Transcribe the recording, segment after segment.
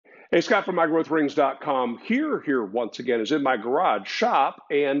Hey, Scott from MyGrowthRings.com here once again is in my garage shop,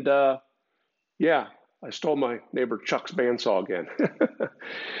 and yeah, I stole my neighbor Chuck's bandsaw again.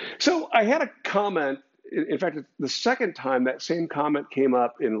 So I had a comment. In fact, the second time that same comment came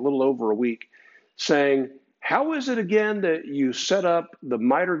up in a little over a week, saying, "How is it again that you set up the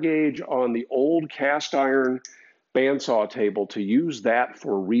miter gauge on the old cast iron bandsaw table to use that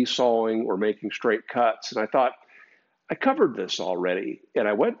for resawing or making straight cuts?" And I thought, I covered this already, and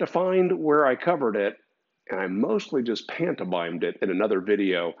I went to find where I covered it, and I mostly just pantomimed it in another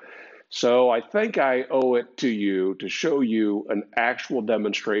video. So I think I owe it to you to show you an actual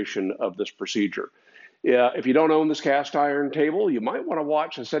demonstration of this procedure. Yeah, if you don't own this cast iron table, you might want to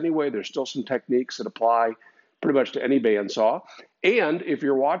watch this anyway. There's still some techniques that apply pretty much to any bandsaw. And if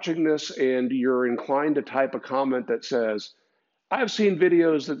you're watching this and you're inclined to type a comment that says, "I've seen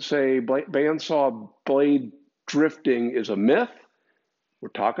videos that say bandsaw blade drifting is a myth," we're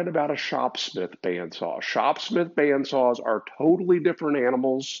talking about a Shopsmith bandsaw. Shopsmith bandsaws are totally different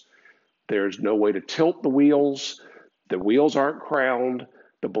animals. There's no way to tilt the wheels. The wheels aren't crowned.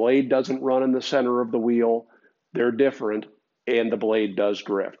 The blade doesn't run in the center of the wheel. They're different, and the blade does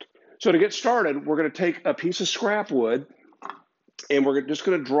drift. So to get started, we're going to take a piece of scrap wood, and we're just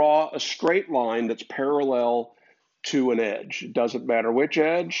going to draw a straight line that's parallel to an edge. It doesn't matter which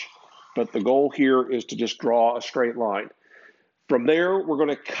edge, but the goal here is to just draw a straight line. From there, we're going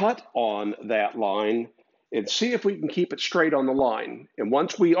to cut on that line and see if we can keep it straight on the line. And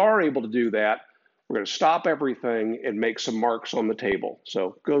once we are able to do that, we're going to stop everything and make some marks on the table.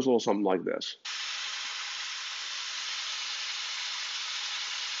 So it goes a little something like this.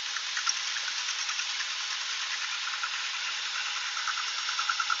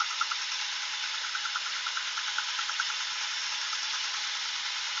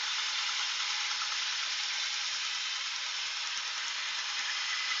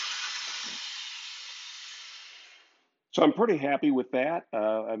 So I'm pretty happy with that.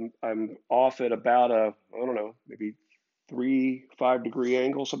 I'm off at about a, I don't know, maybe 5 degree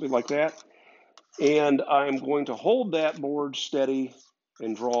angle, something like that. And I'm going to hold that board steady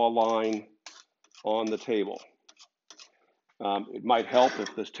and draw a line on the table. It might help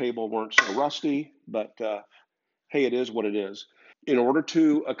if this table weren't so rusty, but hey, it is what it is. In order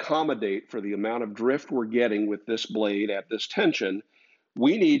to accommodate for the amount of drift we're getting with this blade at this tension,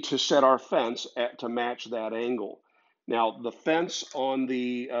 we need to set our fence to match that angle. Now, the fence on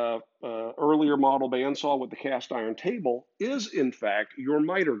the earlier model bandsaw with the cast iron table is, in fact, your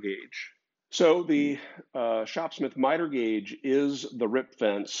miter gauge. So the Shopsmith miter gauge is the rip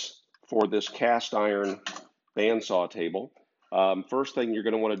fence for this cast iron bandsaw table. First thing you're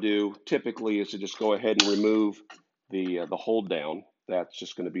going to want to do typically is to just go ahead and remove the hold down. That's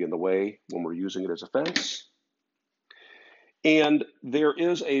just going to be in the way when we're using it as a fence. And there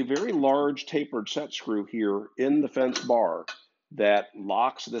is a very large tapered set screw here in the fence bar that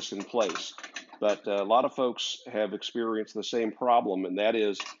locks this in place. But a lot of folks have experienced the same problem, and that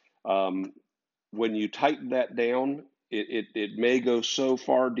is when you tighten that down, it may go so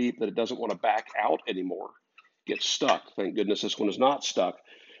far deep that it doesn't want to back out anymore. Get stuck. Thank goodness this one is not stuck.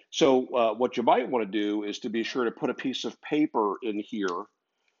 So what you might want to do is to be sure to put a piece of paper in here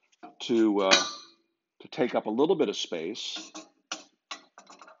to take up a little bit of space,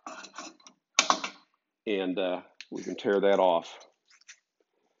 and we can tear that off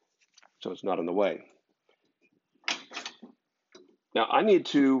so it's not in the way. Now I need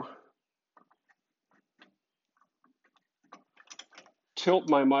to tilt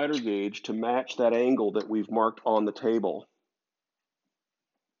my miter gauge to match that angle that we've marked on the table.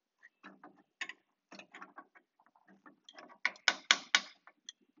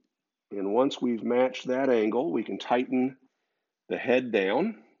 And once we've matched that angle, we can tighten the head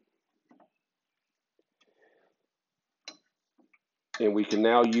down. And we can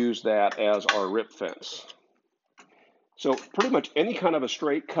now use that as our rip fence. So pretty much any kind of a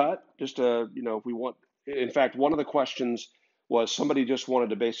straight cut, just if we want, in fact, one of the questions was somebody just wanted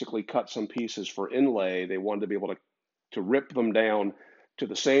to basically cut some pieces for inlay. They wanted to be able to rip them down to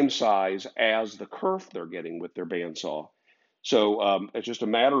the same size as the kerf they're getting with their bandsaw. So it's just a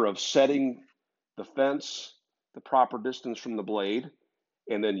matter of setting the fence the proper distance from the blade,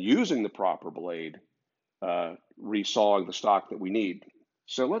 and then using the proper blade, resawing the stock that we need.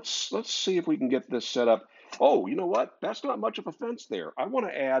 So let's see if we can get this set up. Oh, you know what? That's not much of a fence there. I want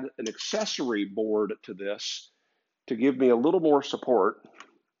to add an accessory board to this to give me a little more support.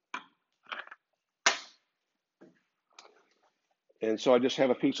 And so I just have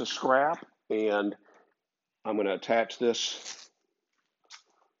a piece of scrap, and I'm going to attach this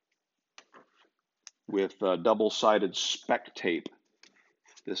with double-sided spec tape.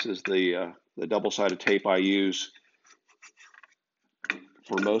 This is the double-sided tape I use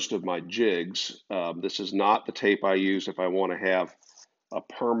for most of my jigs. This is not the tape I use if I want to have a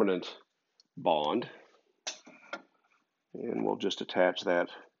permanent bond. And we'll just attach that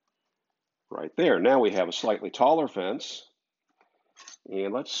right there. Now we have a slightly taller fence.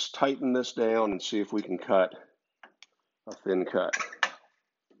 And let's tighten this down and see if we can cut a thin cut.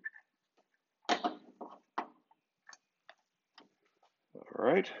 All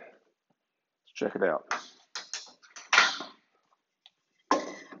right, let's check it out.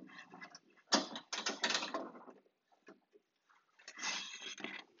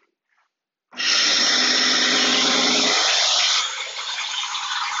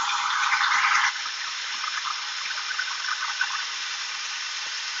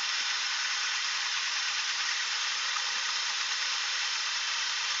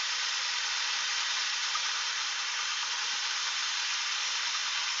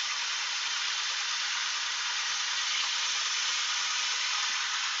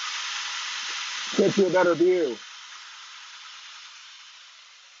 Get you a better view.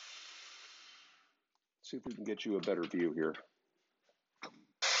 See if we can get you a better view here.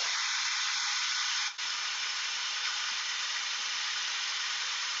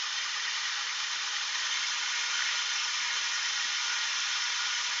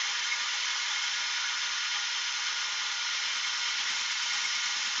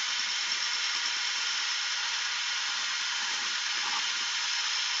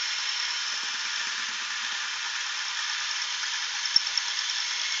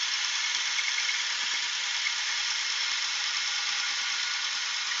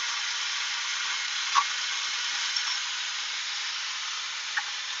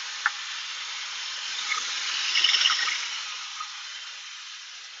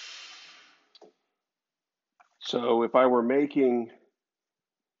 So if I were making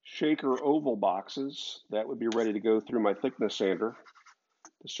shaker oval boxes, that would be ready to go through my thickness sander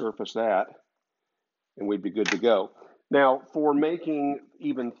to surface that, and we'd be good to go. Now, for making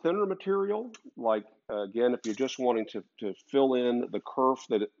even thinner material, like again, if you're just wanting to fill in the kerf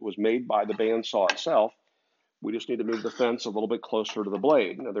that it was made by the bandsaw itself, we just need to move the fence a little bit closer to the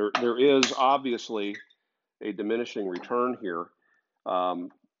blade. Now, there is obviously a diminishing return here.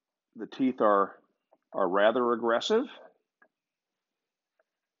 The teeth are rather aggressive.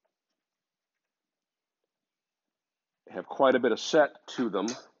 Have quite a bit of set to them.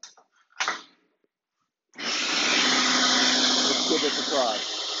 Let's give this a try.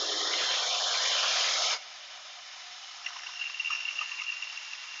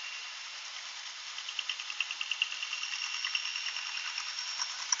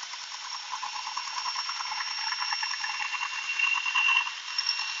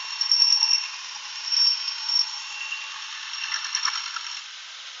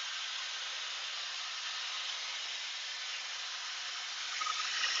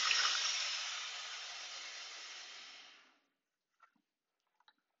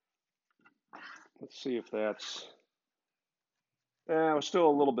 Let's see if that's, it was still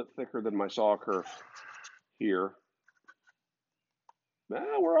a little bit thicker than my saw kerf here.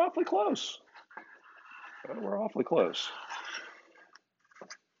 We're awfully close. We're awfully close.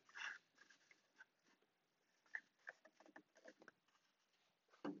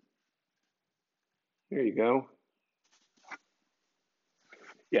 There you go.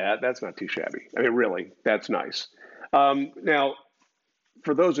 Yeah, that's not too shabby. I mean, really, that's nice. Now,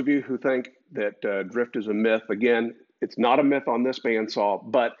 for those of you who think that drift is a myth, again, it's not a myth on this bandsaw,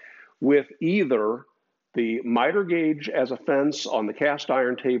 but with either the miter gauge as a fence on the cast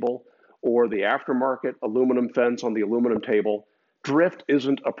iron table or the aftermarket aluminum fence on the aluminum table, drift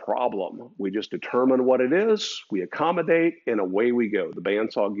isn't a problem. We just determine what it is, we accommodate, and away we go. The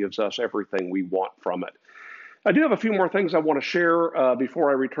bandsaw gives us everything we want from it. I do have a few more things I want to share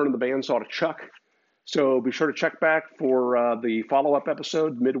before I return the bandsaw to Chuck. So be sure to check back for the follow-up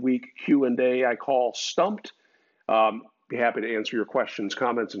episode, midweek Q&A I call Stumped. Be happy to answer your questions,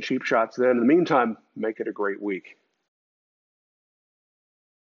 comments, and cheap shots then. In the meantime, make it a great week.